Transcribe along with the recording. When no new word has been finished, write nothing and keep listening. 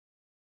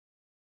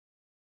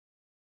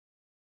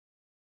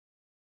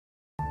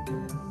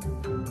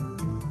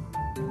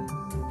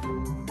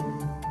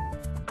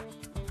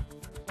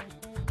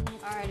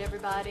All right,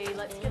 everybody,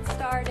 let's get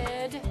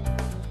started.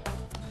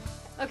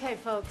 Okay,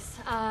 folks,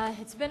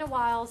 it's been a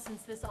while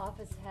since this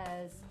office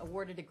has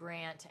awarded a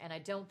grant, and I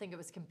don't think it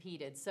was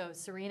competed. So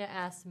Serena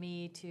asked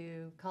me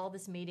to call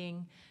this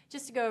meeting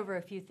just to go over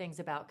a few things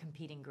about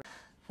competing grants.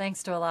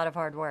 Thanks to a lot of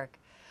hard work.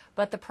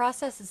 But the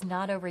process is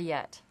not over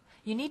yet.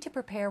 You need to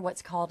prepare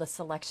what's called a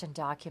selection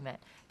document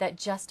that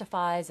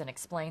justifies and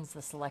explains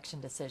the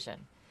selection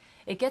decision.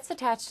 It gets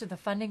attached to the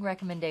funding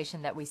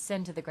recommendation that we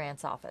send to the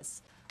grants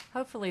office.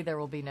 Hopefully there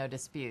will be no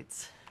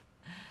disputes.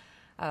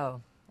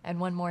 Oh, and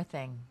one more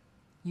thing.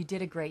 You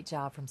did a great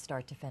job from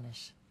start to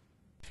finish.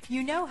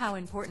 You know how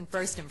important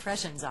first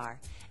impressions are,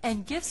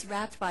 and gifts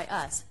wrapped by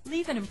us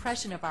leave an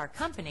impression of our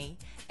company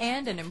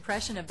and an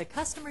impression of the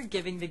customer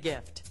giving the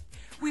gift.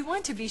 We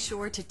want to be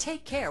sure to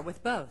take care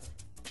with both.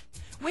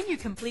 When you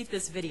complete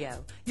this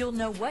video, you'll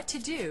know what to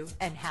do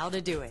and how to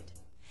do it.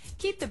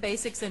 Keep the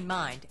basics in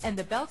mind and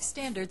the Belk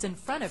standards in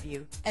front of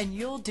you, and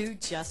you'll do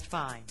just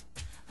fine.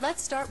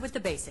 Let's start with the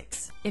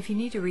basics. If you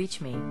need to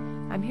reach me,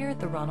 I'm here at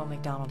the Ronald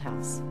McDonald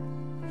House.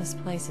 This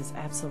place is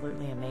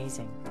absolutely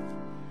amazing.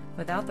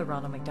 Without the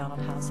Ronald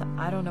McDonald House,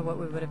 I don't know what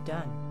we would have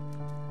done.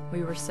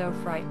 We were so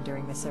frightened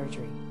during the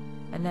surgery,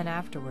 and then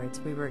afterwards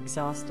we were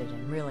exhausted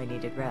and really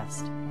needed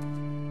rest.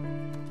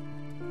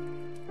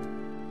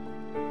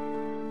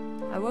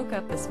 I woke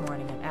up this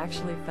morning and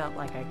actually felt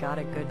like I got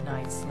a good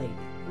night's sleep.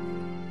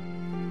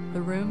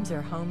 The rooms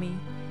are homey,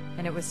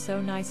 and it was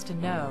so nice to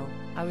know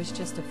I was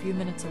just a few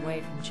minutes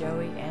away from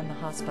Joey and the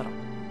hospital.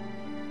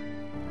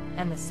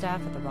 And the staff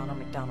at the Ronald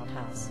McDonald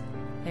House.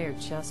 They are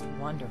just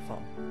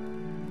wonderful.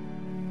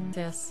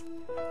 Sis,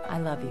 I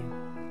love you.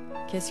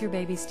 Kiss your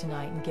babies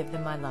tonight and give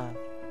them my love.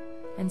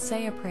 And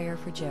say a prayer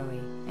for Joey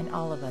and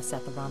all of us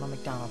at the Ronald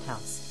McDonald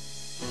House.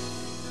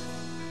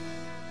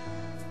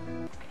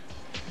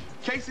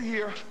 Casey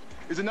here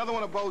is another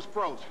one of Bo's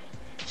pros.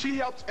 She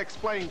helps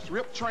explain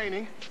RIP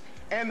training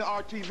and the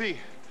RTV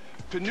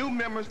to new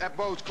members at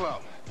Bo's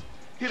Club.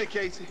 Hit it,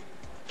 Casey.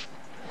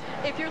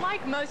 If you're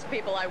like most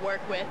people I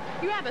work with,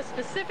 you have a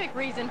specific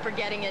reason for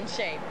getting in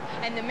shape.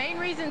 And the main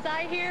reasons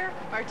I hear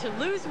are to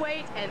lose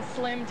weight and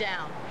slim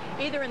down,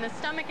 either in the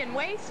stomach and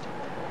waist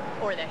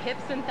or the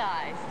hips and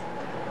thighs.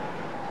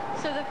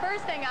 So the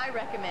first thing I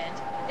recommend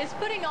is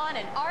putting on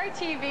an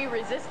RTV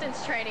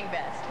resistance training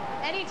vest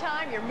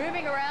anytime you're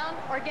moving around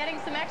or getting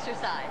some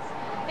exercise.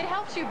 It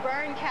helps you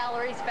burn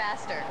calories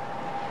faster,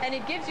 and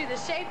it gives you the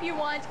shape you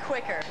want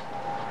quicker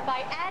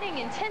by adding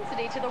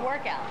intensity to the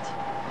workout.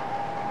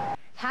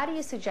 How do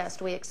you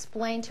suggest we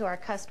explain to our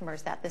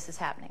customers that this is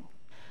happening?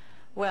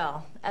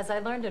 Well, as I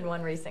learned in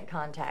one recent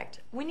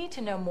contact, we need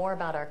to know more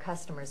about our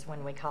customers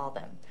when we call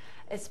them,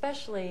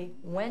 especially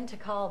when to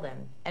call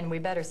them, and we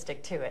better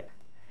stick to it.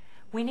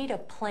 We need a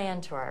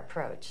plan to our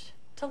approach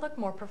to look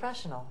more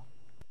professional,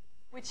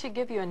 which should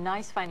give you a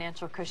nice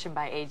financial cushion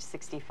by age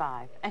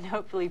 65, and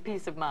hopefully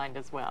peace of mind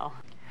as well.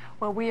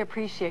 Well, we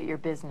appreciate your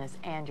business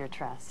and your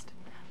trust.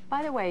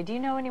 By the way, do you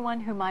know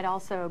anyone who might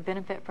also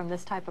benefit from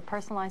this type of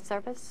personalized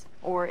service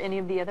or any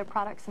of the other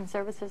products and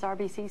services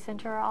RBC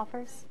Centura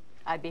offers?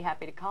 I'd be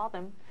happy to call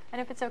them,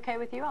 and if it's okay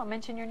with you, I'll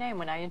mention your name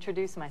when I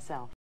introduce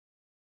myself.